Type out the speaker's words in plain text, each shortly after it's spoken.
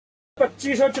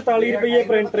2544 रुपये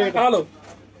print rate. आ लो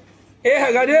ये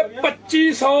है जे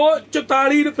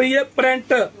 2544 रुपये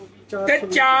प्रिंट ते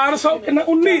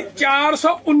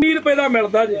 419 रुपए का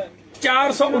मिलता जी।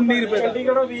 419 रुपए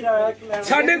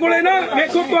साडे कोले ना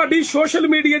वेखो तुहाडी सोशल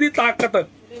मीडिया की ताकत।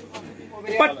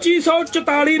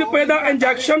 2544 रुपए का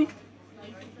इंजैक्शन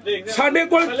साडे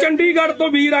कोल चंडीगढ़ तो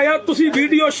वीर आया, तुसी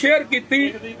वीडियो शेयर की।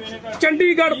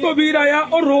 चंडीगढ़ तो वीर आया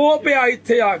और रो पिया,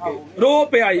 इत्थे आके रो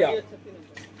पिया यार।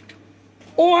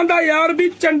 ਉਹ ਆਂਦਾ यार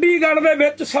भी चंडीगढ़ ਦੇ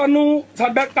ਵਿੱਚ ਸਾਨੂੰ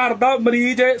ਸਾਡਾ ਘਰ ਦਾ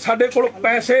ਮਰੀਜ਼ ਹੈ, ਸਾਡੇ ਕੋਲ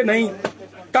ਪੈਸੇ ਨਹੀਂ।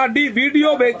 ਤੁਹਾਡੀ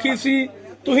ਵੀਡੀਓ ਵੇਖੀ ਸੀ,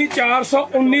 ਤੁਸੀਂ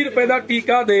 419 रुपए ਦਾ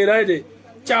ਟੀਕਾ ਦੇ ਰਹੇ ਜੇ।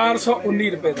 419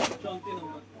 रुपए ਦਾ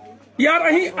यार।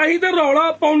 ਅਸੀਂ ਤੇ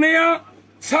ਰੌਲਾ ਪਾਉਨੇ ਆ,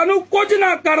 ਸਾਨੂੰ ਕੁਝ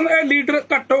ਨਾ ਕਰਨ ਇਹ ਲੀਡਰ,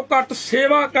 ਘੱਟੋ ਘੱਟ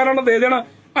ਸੇਵਾ ਕਰਨ ਦੇ ਦੇਣ।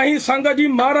 ਅਸੀਂ ਸੰਗਤ ਜੀ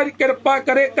महाराज ਕਿਰਪਾ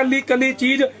ਕਰੇ, ਕੱਲੀ ਕੱਲੀ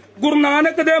ਚੀਜ਼ ਗੁਰੂ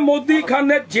ਨਾਨਕ ਦੇ ਮੋਦੀ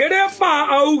ਖਾਨੇ ਜਿਹੜੇ ਭਾ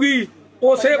ਆਊਗੀ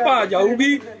उसे भा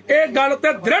जाऊगी। ये गल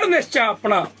ते दृढ़ निश्चय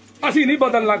अपना, असी नहीं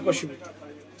बदलना कुछ भी।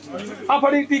 आ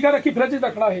फड़ी टीका रखी फ्रिज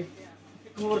रखना है,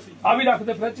 आ भी रख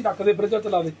दे फ्रिज, रख दे फ्रिज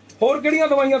चला दे। होर किहड़ियां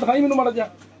दवाइयां दिखाई मैनूं माड़ा जिहा।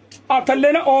 आ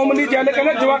थल्ले ना ओमनी जैल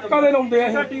कहंदे जवाकां दे लाउंदे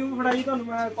आ। ट्यूब फड़ाई तुहानूं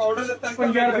मैं पाउडर दित्ता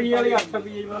 50 रुपए वाली 8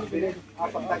 रुपए वाली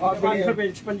 8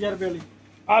 रुपए 50 रुपए वाली।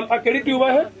 आ किहड़ी ट्यूब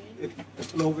है?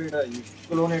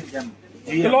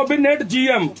 क्लोबिनेट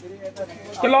जीएम,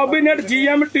 क्लोबिनेट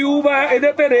जीएम ट्यूब है।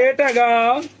 इहदे ते रेट हैगा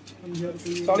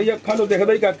साली अखां नूं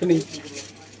दिखदा ही कख नहीं।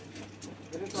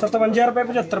 57 रुपए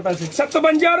 75 पैसे।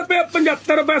 57 रुपए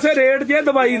 75 पैसे रेट जे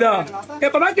दवाई दा। ये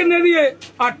पता किन्ने दी है?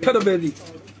 8 रुपए दी।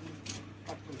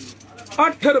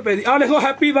 8 रुपए दी। आ देखो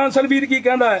हैप्पी बांसल वीर की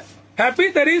कहंदा है। हैप्पी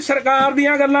तेरी सरकार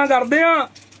दियां गल्लां करदे आ।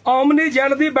 ओमनी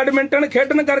जैल दी बैडमिंटन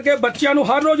खेडन करके बच्चियां नूं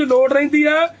हर रोज लोड़ रहिंदी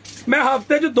है। मैं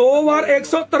हफ्ते च 2 बार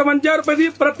 153 रुपए की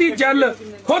प्रति जैल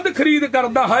खुद खरीद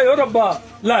करदा। हाय ओ रब्बा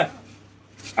लै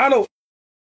हेलो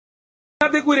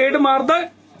कोई रेट मारदा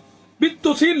भी?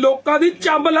 तुसी लोकां दी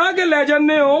चंब ला के लै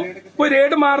जाने हो, कोई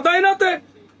रेट मारदा इन्हां ते?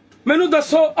 मैनूं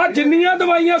दसो। आ जिन्नियां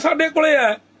दवाइयां साडे कोले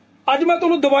है, अज मैं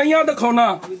तुहानूं दवाइयां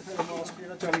दिखाउणा,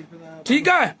 ठीक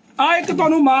है? आ एक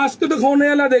तुहानूं मास्क दिखाउने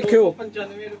वाला देखियो।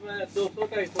 95 रुपए 200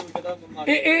 250 रुपए दा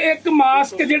एक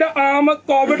मास्क जिहड़ा आम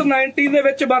कोविड-19 दे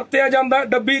विच वरतिया जांदा,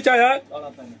 डब्बी च आया,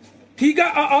 ठीक है?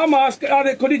 आ मास्क आ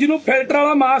देखो जी, जिन्हों फिल्टर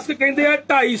वाला मास्क कहते हैं।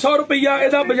 250 रुपया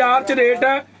इहदा बाजार च रेट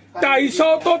है।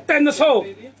 250 तो 300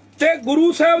 ते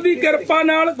गुरु साहब की किरपा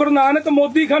नाल गुरु नानक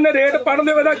मोदी खान ने रेट पढ़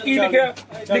लियो। इहदा की लिखिया?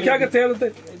 लिखिया कित्थे इहदे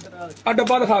ते? आ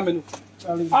डब्बा दिखा मैनूं।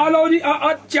 आ लो जी,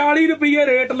 आ 40 रुपये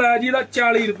रेट लै जी इहदा।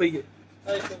 40 रुपये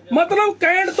मतलब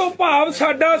कहण तो भाव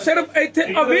साडा सिर्फ इत्थे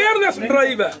अवेयरनेस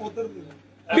ड्राइव है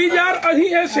भी यार असीं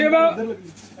ये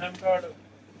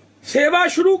सेवा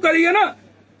शुरू करिए ना।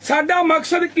 साडा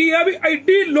मकसद की है भी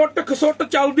एडी लुट खसुट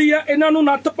चलदी है, इन्हां नूं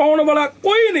नत्थ पाउण वाला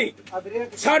कोई नहीं।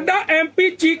 साडा MP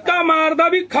चीका मारदा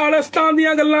भी खालिस्तान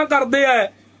दीयां गल्लां करदे आ।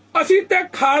 असीं ते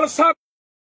खालसा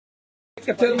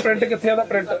कित्थे प्रिंट, कित्थे दा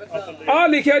प्रिंट? आ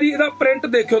लिखिया जी, इहदा प्रिंट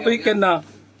देखियो तुसीं किन्ना।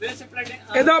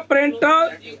 ਇਹਦਾ ਪ੍ਰਿੰਟ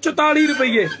 44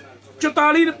 रुपये।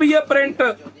 44 रुपये प्रिंट।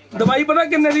 दवाई पता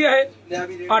किन्ने दी है?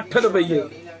 8 रुपये।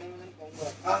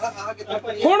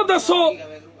 हुण दसो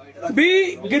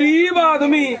भी गरीब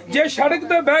आदमी जे सड़क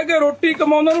ते बह के रोटी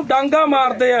कमाउंदा नूं डांगा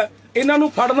मारदे आ, इन्हां नूं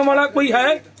फड़न वाला कोई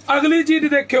है? अगली चीज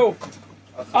देखियो,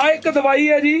 आ एक दवाई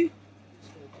है जी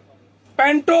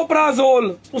पेंटोप्राजोल।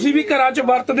 तुसीं भी घरां च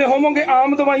वरतदे होवोगे।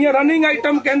 आम दवाइयां रनिंग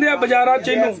आइटम कहंदे आ बाजारां च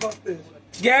इहनूं,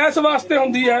 गैस वास्ते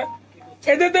होंदी है।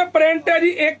 इहदे ते प्रिंट है जी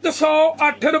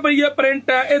 108 रुपये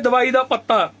प्रिंट है। यह दवाई का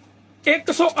पत्ता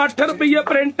 108 रुपये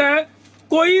प्रिंट है।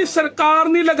 कोई सरकार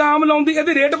नहीं लगाम लाउंदी।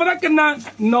 इहदी रेट पता किन्ना?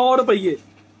 9 रुपये,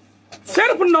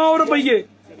 सिर्फ 9 रुपये।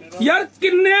 यार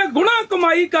किन्ने गुणा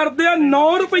कमाई करदे आ।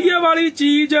 9 रुपये वाली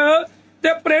चीज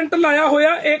ते प्रिंट लाया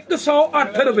होया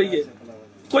 108 रुपये।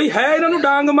 कोई है इन्हां नूं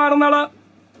डांग मारन वाला?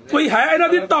 कोई है इन्हां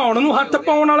दी धौण नूं हत्थ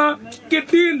पाउण वाला?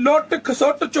 किड्डी लुट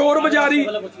खसुट चोर बाजारी।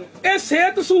 ये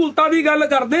सेहत सहूलतां दी गल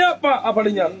करदे आ आपां।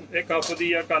 अपनी यार ਇਹ ਕੱਪ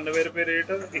ਦੀ ਆ 91 ਰੁਪਏ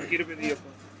ਰੇਟ, 21 ਰੁਪਏ ਦੀ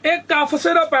ਆਪਾਂ। ਇਹ ਕਫ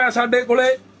ਸਿਰਪ ਹੈ ਸਾਡੇ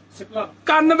ਕੋਲੇ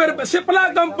 91 रुपए। सिपला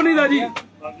कंपनी का जी,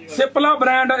 सिपला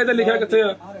ब्रांड। इधर लिखा कितने?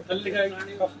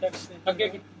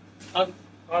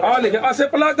 आ लिखा आ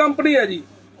सिपला कंपनी है जी।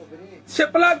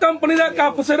 सिपला कंपनी का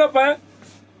कप सिरप है।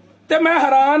 ते मैं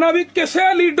हैरान आ भी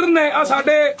किसी लीडर ने आ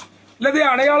साडे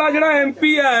लुधियाने वाला जिहड़ा MP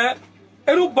है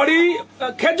इहनूं बड़ी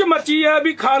खिज मची है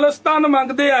भी खालिस्तान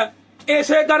मंगदे आ।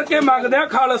 इसे करके मंगदे आ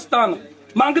खालिस्तान।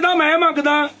 मंगदा मैं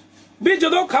मंगदा भी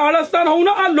जदों खालिस्तान होऊ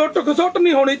ना आ लुट खसुट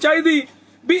नहीं होनी चाहिए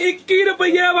भी 21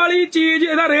 रुपये वाली चीज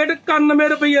इहदा रेट 91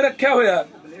 रुपये रखा होया।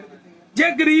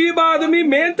 जे गरीब आदमी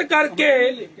मेहनत करके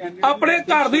अपने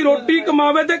घर की रोटी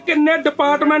कमावे ते किन्ने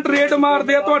डिपार्टमेंट रेट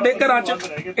मारदे आ तुहाडे घरां च।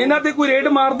 इन्हां ते कोई रेट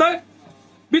मारदा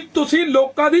भी तुसीं ਤੁਸੀਂ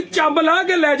ਲੋਕਾਂ ਦੀ ਚੰਬ ਲਾ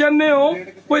ਕੇ ਲੈ ਜਾਂਦੇ ਹੋ।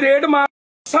 ਕੋਈ ਰੇਡ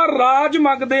ਮਾਰਸਾ ਰਾਜ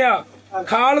ਮੰਗਦੇ ਆ,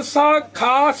 ਖਾਲਸਾ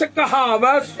ਖਾਸ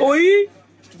ਕਹਾਵਤ ਸੋਈ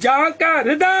ਜਾਂ ਘਰ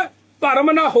ਹਿਰਦਾ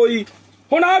ਭਰਮ ਨਾ ਹੋਈ।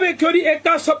 ਹੁਣ ਆ ਵੇਖਿਓ ਜੀ, ਇੱਕ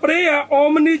ਆ ਸਪਰੇ ਆ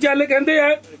ਓਮਨੀ ਜੈਲ ਕਹਿੰਦੇ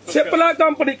ਆ, ਸਿਪਲਾ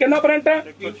ਕੰਪਨੀ, ਕਿੰਨਾ ਪ੍ਰਿੰਟ ਹੈ?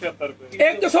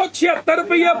 176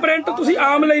 ਰੁਪਏ ਪ੍ਰਿੰਟ। ਤੁਸੀਂ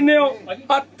ਆਮ ਲੈਨੇ ਹੋ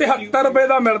ਆ 73 ਰੁਪਏ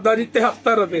ਦਾ ਮਿਲਦਾ ਜੀ,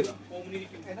 73 ਰੁਪਏ ਦਾ,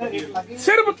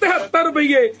 ਸਿਰਫ 73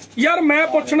 ਰੁਪਏ। ਯਾਰ ਮੈਂ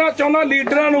ਪੁੱਛਣਾ ਚਾਹੁੰਦਾ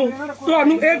ਲੀਡਰਾਂ ਨੂੰ,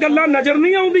 ਤੁਹਾਨੂੰ ਇਹ ਗੱਲਾਂ ਨਜ਼ਰ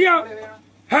ਨਹੀਂ ਆਉਂਦੀਆਂ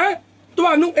ਹੈ?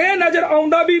 ਤੁਹਾਨੂੰ ਇਹ ਨਜ਼ਰ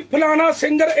ਆਉਂਦਾ ਵੀ ਫਲਾਣਾ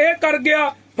ਸਿੰਗਰ ਇਹ ਕਰ ਗਿਆ,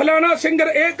 ਫਲਾਣਾ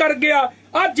ਸਿੰਗਰ ਇਹ ਕਰ ਗਿਆ?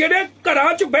 ਆ ਜਿਹੜੇ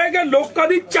ਘਰਾਂ 'ਚ ਬਹਿ ਕੇ ਲੋਕਾਂ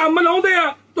ਦੀ ਚੰਮ ਲਾਉਂਦੇ ਆ,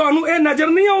 ਤੁਹਾਨੂੰ ਇਹ ਨਜ਼ਰ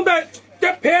ਨਹੀਂ ਆਉਂਦਾ?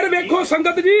 ਤੇ ਫੇਰ ਵੇਖੋ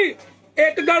ਸੰਗਤ ਜੀ,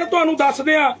 ਇੱਕ ਗੱਲ ਤੁਹਾਨੂੰ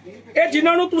ਦੱਸਦੇ ਆ, ਇਹ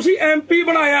ਜਿਨ੍ਹਾਂ ਨੂੰ ਤੁਸੀਂ MP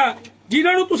ਬਣਾਇਆ,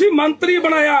 ਜਿਨ੍ਹਾਂ ਨੂੰ ਤੁਸੀਂ ਮੰਤਰੀ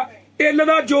ਬਣਾਇਆ, ਟਿੱਲ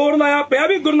ਦਾ ਜ਼ੋਰ ਲਾਇਆ ਪਿਆ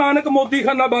ਵੀ ਗੁਰੂ ਨਾਨਕ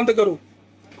ਮੋਦੀਖਾਨਾ ਬੰਦ ਕਰੋ।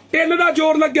 ਟਿੱਲ ਦਾ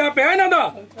ਜ਼ੋਰ ਲੱਗਿਆ ਪਿਆ ਇਹਨਾਂ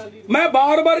ਦਾ। ਮੈਂ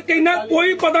ਬਾਰ-ਬਾਰ ਕਹਿੰਦਾ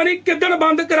ਕੋਈ ਪਤਾ ਨਹੀਂ ਕਿੱਦਣ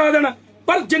ਬੰਦ ਕਰਾ ਦੇਣ,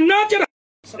 ਪਰ ਜਿੰਨਾ ਚਿਰ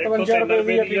 57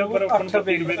 ਰੁਪਏ ਦੀ 8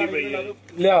 ਰੁਪਏ ਦੀ ਪਈ ਹੈ।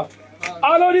 ਲਿਆ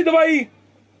ਆ ਲਓ ਜੀ ਦਵਾਈ।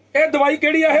 ਇਹ ਦਵਾਈ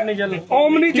ਕਿਹੜੀ ਆ? ਇਹ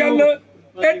ਓਮਨੀ ਜੈਲ।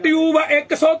 ਇਹ ਟਿਊਬ ਆ,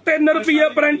 103 ਰੁਪਏ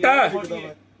ਪ੍ਰਿੰਟ ਹੈ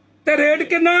ਤੇ ਰੇਟ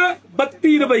ਕਿੰਨਾ?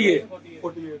 32 ਰੁਪਏ।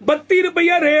 32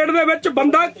 ਰੁਪਏ ਰੇਟ ਦੇ ਵਿੱਚ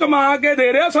ਬੰਦਾ ਕਮਾ ਕੇ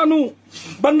ਦੇ ਰਿਹਾ ਸਾਨੂੰ।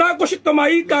 ਬੰਦਾ ਕੁਛ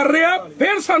ਕਮਾਈ ਕਰ ਰਿਹਾ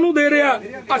ਫਿਰ ਸਾਨੂੰ ਦੇ ਰਿਹਾ,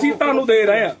 ਅਸੀਂ ਤੁਹਾਨੂੰ ਦੇ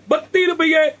ਰਹੇ ਆ 32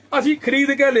 ਰੁਪਏ। ਅਸੀਂ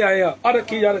ਖਰੀਦ ਕੇ ਲਿਆਏ ਆ। ਆ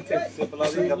ਰੱਖੀ ਯਾਰ ਇੱਥੇ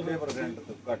 90%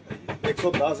 ਤੋਂ ਘੱਟ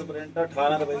 110%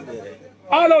 18 ਰੁਪਏ ਦੇ ਰਹੇ।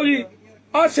 ਆ ਲਓ ਜੀ,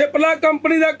 ਆ ਸਿਪਲਾ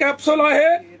ਕੰਪਨੀ ਦਾ ਕੈਪਸੂਲ ਆ,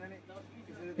 ਇਹ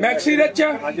ਮੈਕਸੀ ਰਿਚ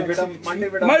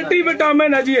ਮਲਟੀ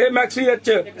ਵਿਟਾਮਿਨ ਹੈ ਜੀ। ਇਹ ਮੈਕਸੀ ਰਿਚ,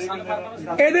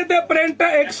 ਇਹਦੇ ਤੇ ਪ੍ਰਿੰਟ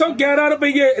 111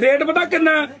 ਰੁਪਏ। ਰੇਟ ਪਤਾ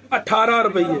ਕਿੰਨਾ? 18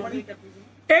 ਰੁਪਏ।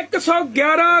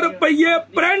 111 ਰੁਪਏ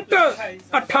ਪ੍ਰਿੰਟ,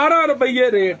 18 ਰੁਪਏ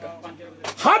ਰੇਟ।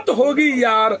 ਹੱਦ ਹੋ ਗਈ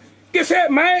ਯਾਰ। ਕਿਸੇ,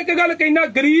 ਮੈਂ ਇੱਕ ਗੱਲ ਕਹਿਣਾ,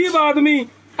 ਗਰੀਬ ਆਦਮੀ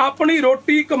ਆਪਣੀ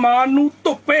ਰੋਟੀ ਕਮਾਉਣ ਨੂੰ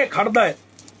ਧੁੱਪੇ ਖੜਦਾ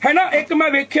ਹੈ ਨਾ। ਇੱਕ ਮੈਂ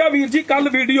ਵੇਖਿਆ ਵੀਰ ਜੀ ਕੱਲ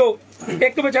ਵੀਡੀਓ,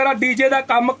 ਇੱਕ ਵਿਚਾਰਾ ਡੀਜੇ ਦਾ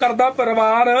ਕੰਮ ਕਰਦਾ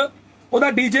ਪਰਿਵਾਰ, ਉਹਦਾ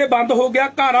ਡੀਜੇ ਬੰਦ ਹੋ ਗਿਆ,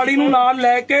 ਘਰ ਵਾਲੀ ਨੂੰ ਨਾਲ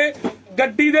ਲੈ ਕੇ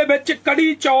ਗੱਡੀ ਦੇ ਵਿੱਚ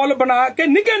ਕੜੀ ਚੌਲ ਬਣਾ ਕੇ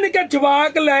ਨਿੱਕੇ ਨਿੱਕੇ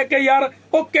ਜਵਾਕ ਲੈ ਕੇ ਯਾਰ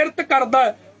ਉਹ ਕਿਰਤ ਕਰਦਾ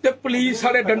ਤੇ ਪੁਲਿਸ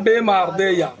ਵਾਲੇ ਡੰਡੇ ਮਾਰਦੇ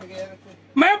ਯਾਰ।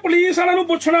 ਮੈਂ ਪੁਲਿਸ ਵਾਲਿਆਂ ਨੂੰ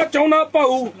ਪੁੱਛਣਾ ਚਾਹੁੰਦਾ,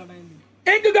 ਭਾਊ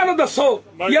ਇੱਕ ਗੱਲ ਦੱਸੋ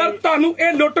ਯਾਰ, ਤੁਹਾਨੂੰ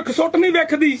ਇਹ ਲੁੱਟ ਖਸੁੱਟ ਨਹੀਂ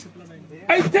ਵੇਖਦੀ?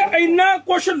 ਇੱਥੇ ਇੰਨਾ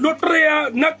ਕੁਛ ਲੁੱਟ ਰਿਹਾ,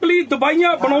 ਨਕਲੀ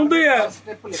ਦਵਾਈਆਂ ਬਣਾਉਂਦੇ ਆ,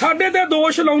 ਸਾਡੇ ਤੇ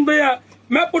ਦੋਸ਼ ਲਾਉਂਦੇ ਆ।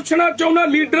 ਮੈਂ ਪੁੱਛਣਾ ਚਾਹੁੰਦਾ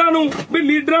ਲੀਡਰਾਂ ਨੂੰ ਵੀ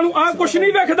ਲੀਡਰਾਂ ਨੂੰ ਆਹ ਕੁਛ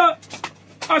ਨਹੀਂ ਵੇਖਦਾ?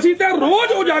 ਅਸੀਂ ਤਾਂ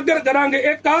ਰੋਜ਼ ਉਜਾਗਰ ਕਰਾਂਗੇ।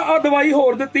 ਇੱਕ ਆ ਦਵਾਈ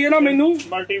ਹੋਰ ਦਿੱਤੀ ਹੈ ਨਾ ਮੈਨੂੰ,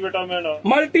 ਮਲਟੀ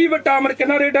ਵਿਟਾਮਿਨ।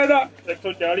 ਕਿੰਨਾ ਰੇਟ ਹੈ ਇਹਦਾ?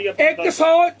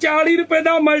 140 ਰੁਪਏ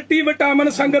ਦਾ ਮਲਟੀ ਵਿਟਾਮਿਨ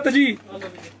ਸੰਗਤ ਜੀ।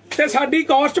 ਤੇ ਸਾਡੀ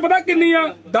ਕਾਸਟ ਪਤਾ ਕਿੰਨੀ ਆ?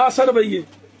 10 ਰੁਪਏ।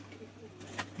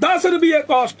 10 ਰੁਪਏ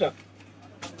ਕਾਸਟ।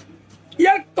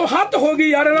 ਯਾਰ ਤੋਂ ਹੱਦ ਹੋ ਗਈ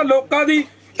ਯਾਰ ਇਹਨਾਂ ਲੋਕਾਂ ਦੀ।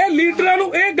 ਇਹ ਲੀਡਰਾਂ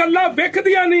ਨੂੰ ਇਹ ਗੱਲਾਂ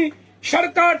ਵੇਖਦੀਆਂ ਨਹੀਂ।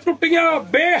 ਸੜਕਾਂ ਟੁੱਟੀਆਂ,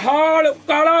 ਬੇਹਾਲ,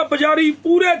 ਕਾਲਾ ਬਾਜ਼ਾਰੀ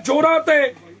ਪੂਰੇ ਜ਼ੋਰਾਂ ਤੇ।